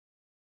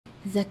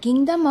The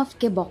Kingdom of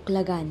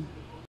Keboklagan.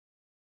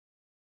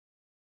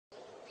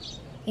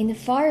 In a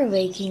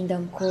faraway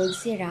kingdom called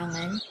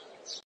Sirangan,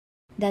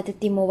 Datu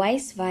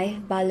Timuway's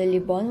wife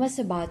Balolibon was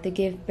about to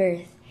give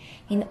birth.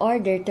 In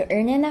order to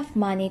earn enough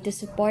money to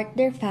support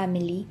their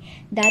family,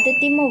 Datu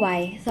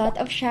Timuway thought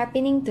of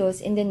sharpening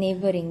tools in the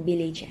neighboring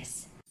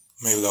villages.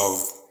 My love.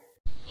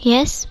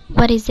 Yes,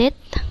 what is it?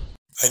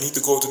 I need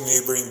to go to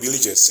neighboring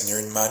villages and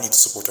earn money to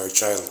support our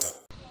child.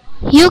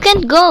 You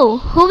can't go.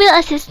 Who will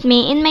assist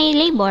me in my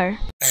labor?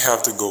 I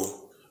have to go.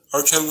 Our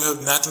child will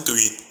have nothing to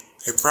eat.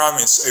 I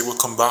promise I will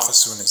come back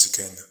as soon as I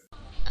can.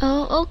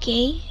 Oh,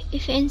 okay.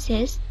 If you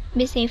insist,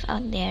 be safe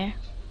out there.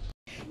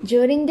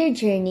 During their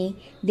journey,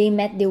 they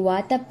met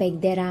Dewata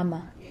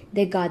Pegderama,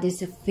 the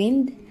goddess of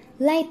wind,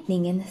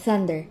 lightning, and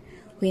thunder,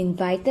 who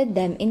invited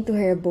them into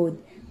her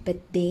abode,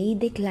 but they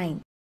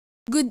declined.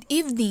 Good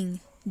evening,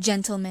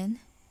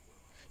 gentlemen.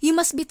 You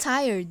must be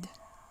tired.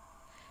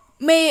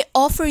 May I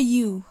offer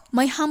you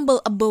my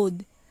humble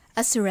abode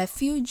as a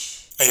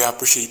refuge? I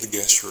appreciate the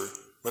gesture,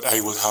 but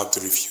I will have to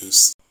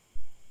refuse.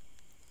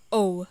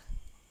 Oh,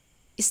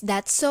 is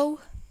that so?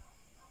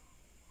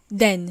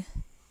 Then,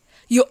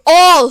 you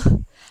all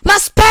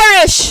must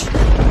perish!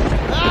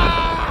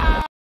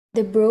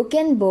 The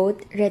broken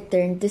boat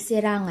returned to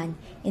Sirangan,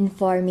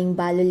 informing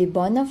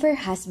Balolibon of her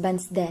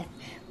husband's death,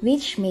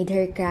 which made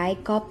her cry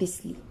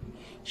copiously.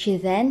 She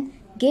then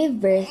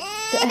gave birth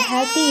to a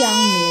healthy young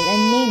male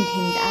and named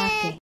him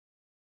Taake.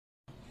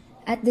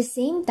 At the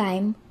same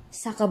time,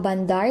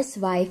 Sakabandar's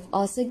wife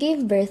also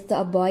gave birth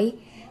to a boy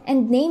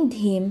and named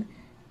him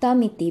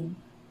Tomitib.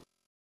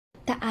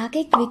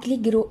 Taake quickly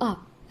grew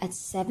up. At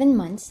 7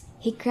 months,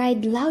 he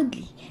cried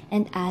loudly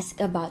and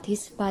asked about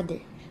his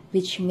father,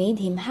 which made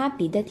him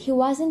happy that he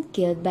wasn't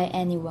killed by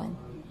anyone.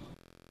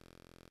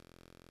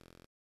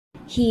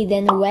 He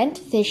then went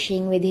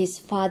fishing with his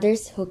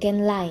father's hook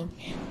and line,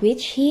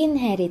 which he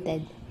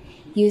inherited.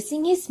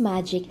 Using his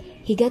magic,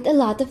 he got a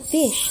lot of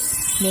fish,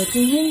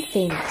 making him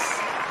famous.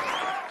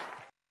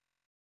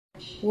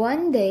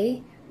 One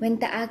day, when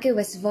Taake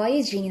was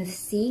voyaging in the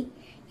sea,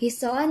 he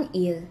saw an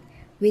eel,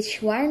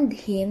 which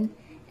warned him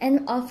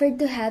and offered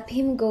to help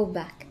him go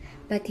back,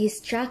 but he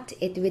struck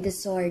it with a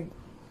sword.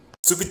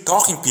 Stupid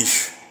talking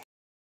fish!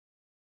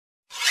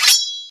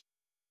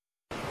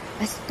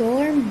 A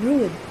storm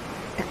brewed.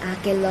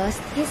 Taake lost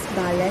his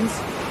balance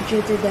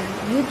due to the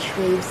huge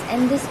waves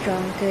and the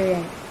strong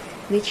current,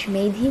 which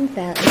made him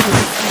fall into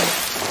the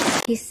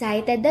sea. He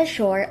sighted the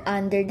shore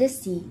under the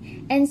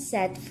sea and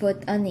set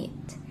foot on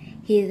it.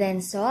 He then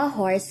saw a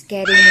horse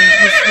carrying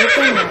his hook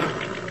and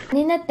line.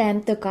 In an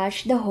attempt to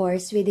catch the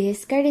horse with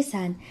his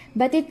karisan,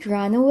 but it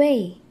ran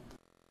away.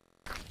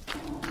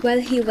 While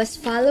he was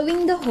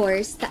following the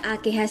horse,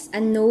 Taake has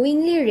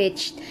unknowingly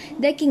reached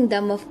the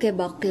kingdom of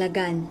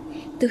Keboklagan.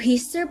 To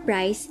his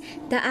surprise,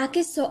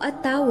 Taake saw a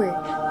tower,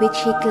 which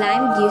he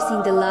climbed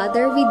using the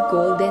ladder with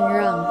golden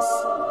rungs.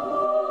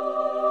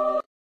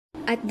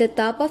 At the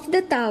top of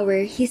the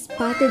tower, he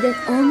spotted an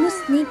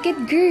almost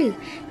naked girl,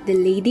 the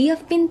Lady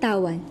of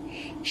Pintawan.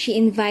 She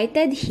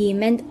invited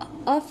him and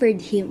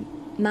offered him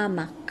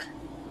mamak.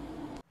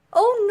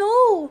 Oh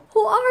no!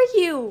 Who are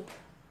you?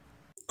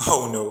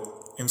 Oh no,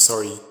 I'm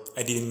sorry.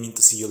 I didn't mean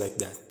to see you like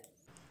that.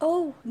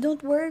 Oh,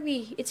 don't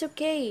worry. It's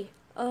okay.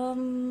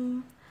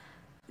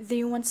 Do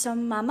you want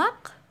some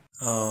mamak?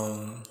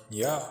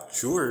 Yeah,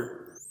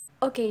 sure.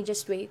 Okay,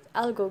 just wait.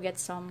 I'll go get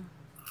some.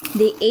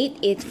 They ate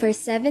it for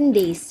 7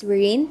 days,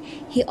 wherein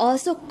he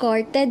also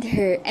courted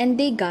her and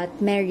they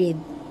got married.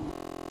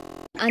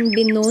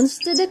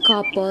 Unbeknownst to the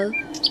couple,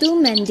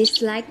 2 men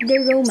disliked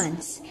their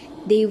romance.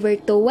 They were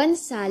Tuan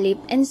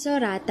Salip and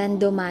Soratan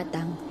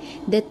Dumatang.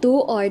 The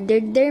 2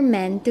 ordered their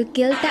men to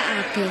kill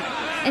Taake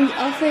and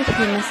offered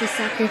him as a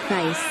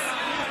sacrifice.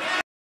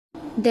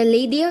 The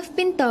Lady of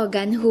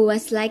Pintogan, who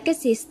was like a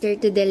sister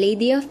to the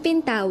Lady of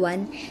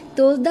Pintawan,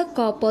 told the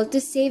couple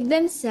to save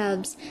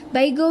themselves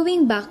by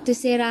going back to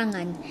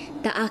Sirangan.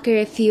 Taake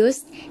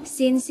refused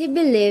since he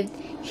believed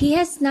he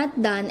has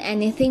not done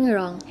anything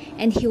wrong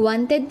and he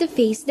wanted to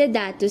face the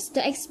Datus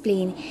to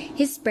explain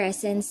his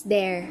presence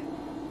there.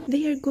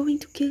 They are going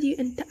to kill you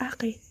and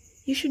Taake.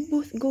 You should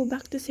both go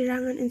back to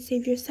Sirangan and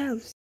save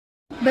yourselves.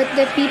 But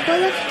the people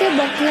of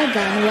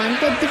Keboklagan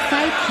wanted to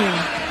fight him.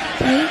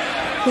 He,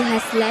 who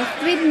has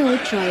left with no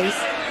choice,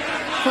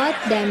 fought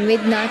them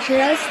with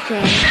natural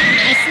strength,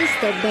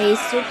 assisted by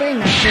his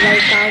supernatural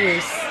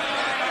powers.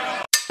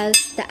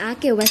 Whilst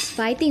Taake was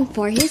fighting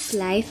for his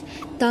life,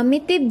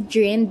 Tomitib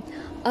dreamed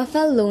of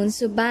a lone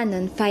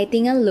Subanon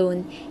fighting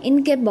alone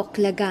in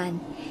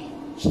Keboklagan.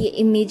 He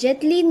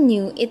immediately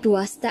knew it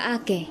was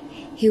Taake.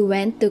 He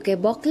went to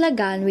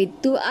Keboklagan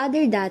with 2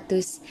 other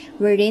Datus,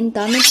 wherein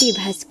Tomitib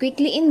has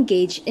quickly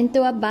engaged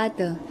into a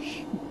battle.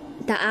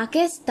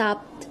 Taake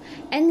stopped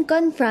and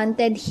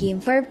confronted him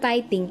for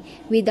fighting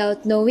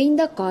without knowing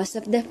the cause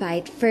of the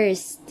fight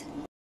first.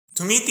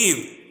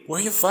 Tumitib, why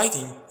are you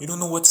fighting? You don't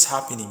know what's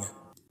happening.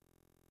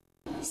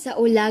 Sa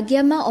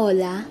Ulagya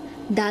Maola,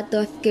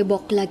 Dato of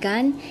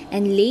Keboklagan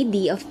and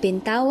Lady of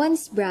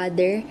Pintawan's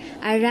brother,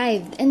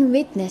 arrived and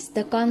witnessed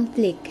the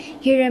conflict.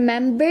 He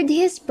remembered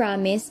his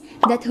promise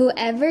that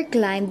whoever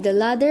climbed the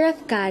ladder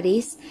of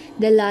Caris,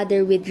 the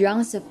ladder with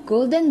rungs of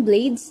golden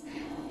blades,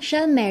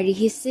 shall marry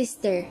his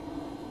sister.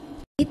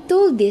 He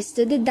told this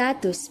to the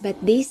Datus, but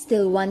they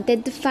still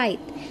wanted to fight,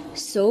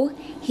 so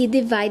he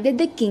divided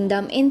the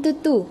kingdom into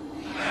two,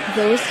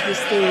 those who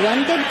still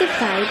wanted to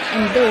fight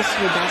and those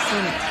who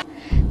doesn't.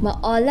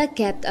 Maola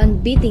kept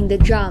on beating the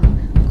drum,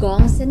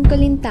 gongs and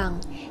kulintang.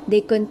 They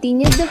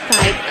continued the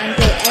fight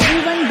until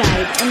everyone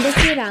died and the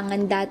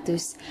Sirangan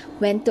Datus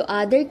went to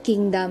other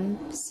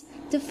kingdoms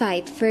to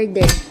fight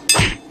further.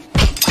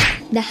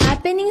 The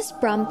happenings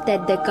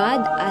prompted the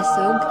god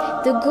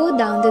Asog to go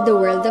down to the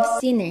world of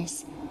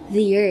sinners,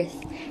 the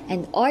earth,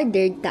 and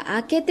ordered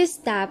Taake to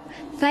stop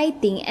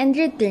fighting and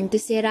return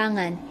to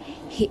Sirangan.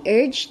 He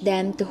urged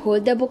them to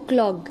hold a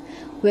buklog,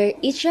 where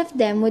each of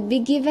them would be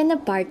given a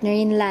partner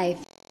in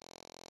life.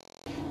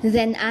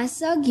 Then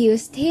Asog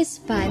used his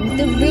fan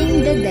to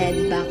bring the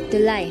dead back to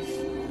life.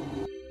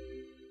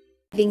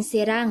 Leaving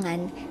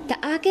Sirangan,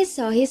 Taake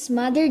saw his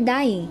mother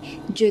dying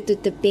due to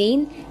the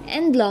pain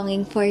and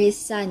longing for his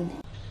son.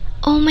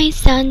 Oh my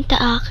son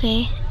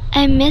Taake,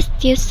 I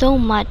missed you so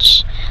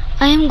much.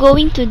 I am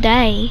going to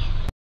die.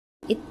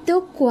 It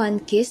took one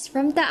kiss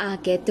from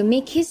Taake to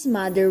make his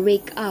mother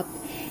wake up,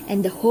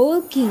 and the whole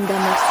kingdom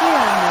of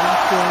Sirangan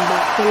came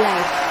back to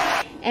life.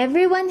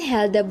 Everyone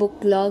held a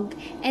buklog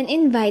and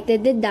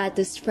invited the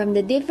Datus from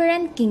the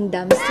different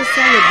kingdoms to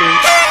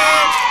celebrate.